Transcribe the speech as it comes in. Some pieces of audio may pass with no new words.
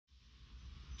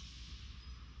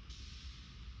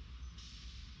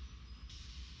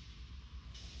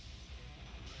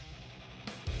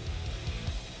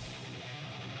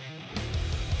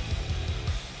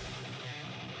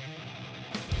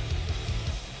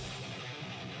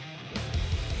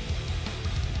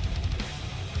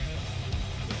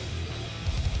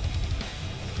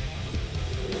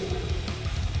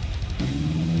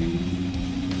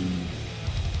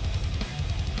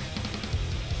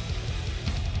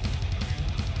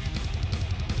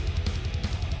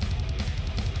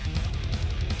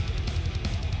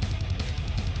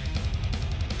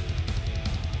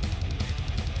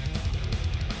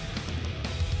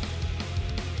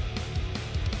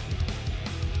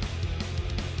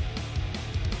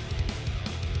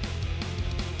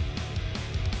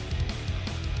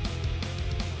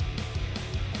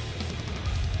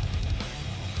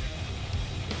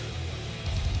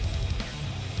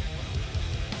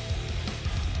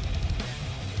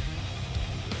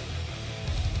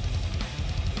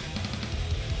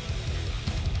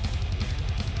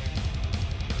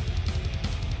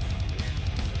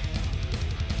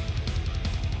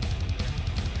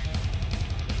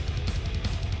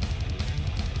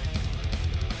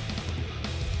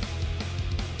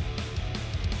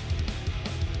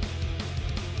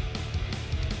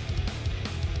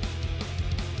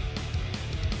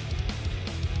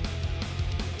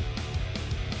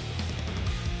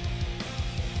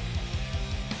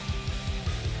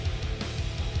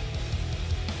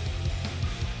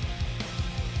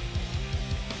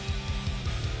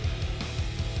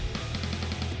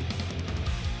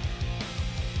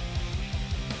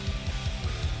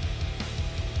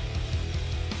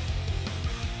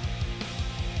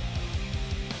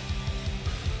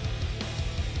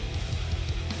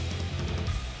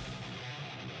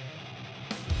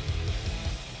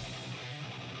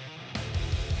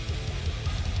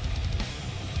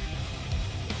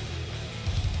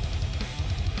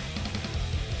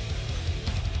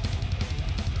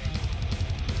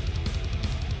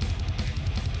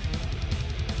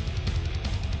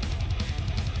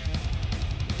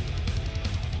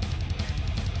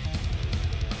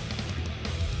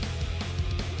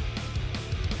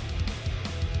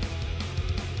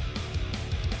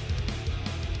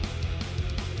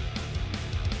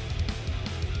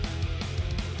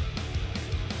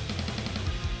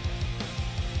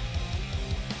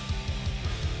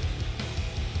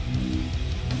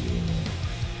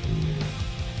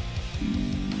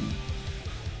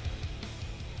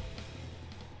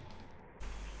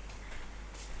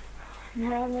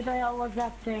What the hell was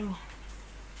that thing?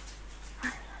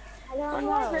 I don't know.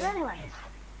 What was it anyways?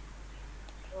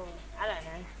 Well, I don't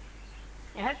know.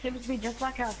 Yeah, it seems to be just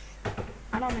like us.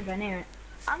 I don't even hear it.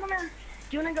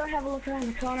 Do you wanna go have a look around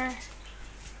the corner?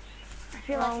 I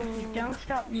feel like if you don't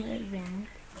stop moving.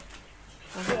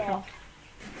 Yeah.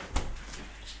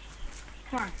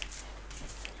 Come on.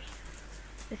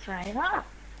 This way. Ah!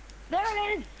 There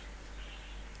it is!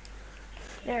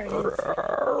 There it is.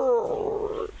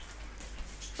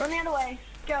 Run the other way.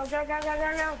 Go, go, go, go,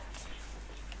 go, go.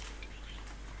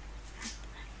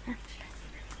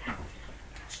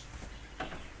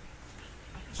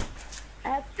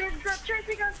 It's not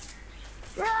chasing us.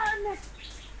 Run!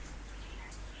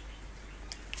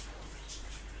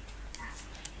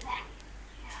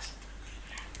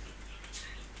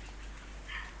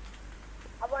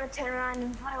 I want to turn around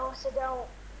and I also don't.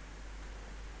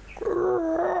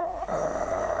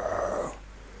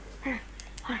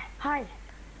 Hide.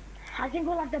 I think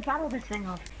we'll have to battle this thing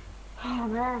off. Oh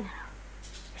man.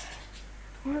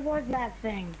 What was that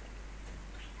thing?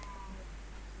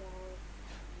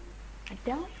 I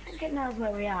don't think it knows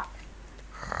where we are.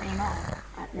 Anymore,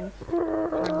 at least.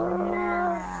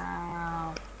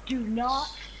 Now. Do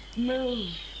not move.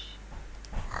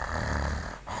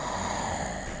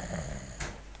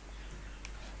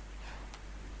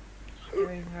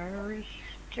 Stay very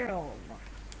still.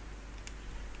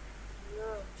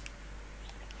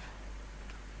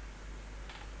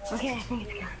 Okay, I think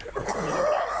it's gone.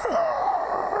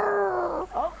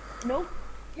 Oh, nope.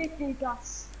 It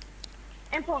does.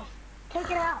 Impulse,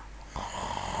 take it out.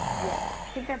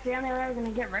 I think that's the only way we're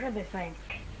gonna get rid of this thing.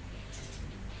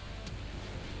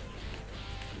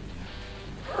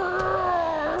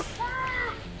 Ah!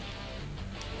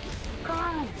 Come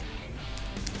on.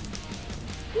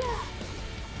 Yeah.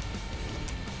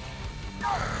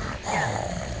 Oh,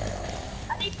 yeah.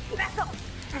 I need to back up.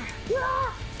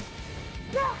 Yeah.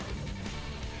 Yeah.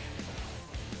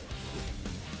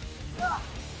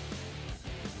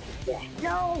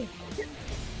 No.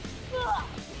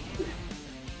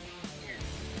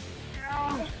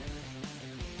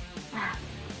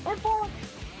 Impulse.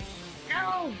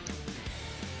 No.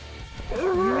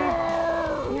 You're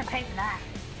gonna pay for that.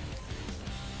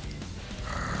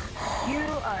 You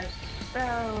are so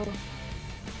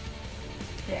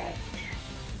dead.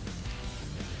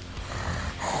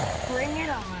 Bring it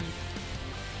on.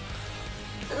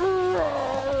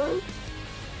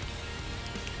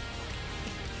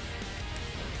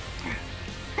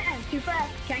 Too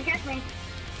fast. Can't catch me.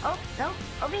 Oh, no.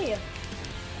 Over here.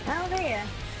 Over here.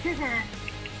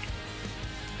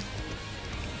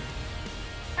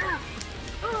 Ow.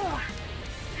 Ugh.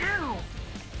 Ow.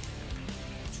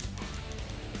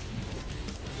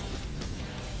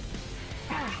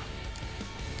 Ah.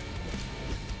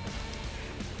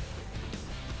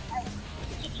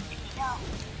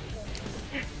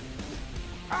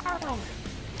 Oh.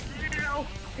 No.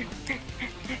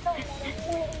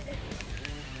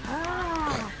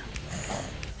 Ah.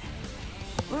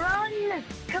 Run!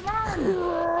 Come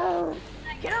on!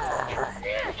 Get up!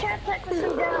 I can't take this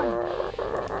thing down!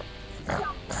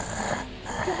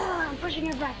 Come on, I'm pushing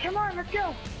it back. Come on, let's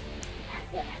go!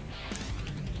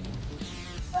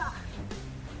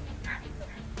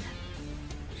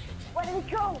 Where did it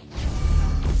go?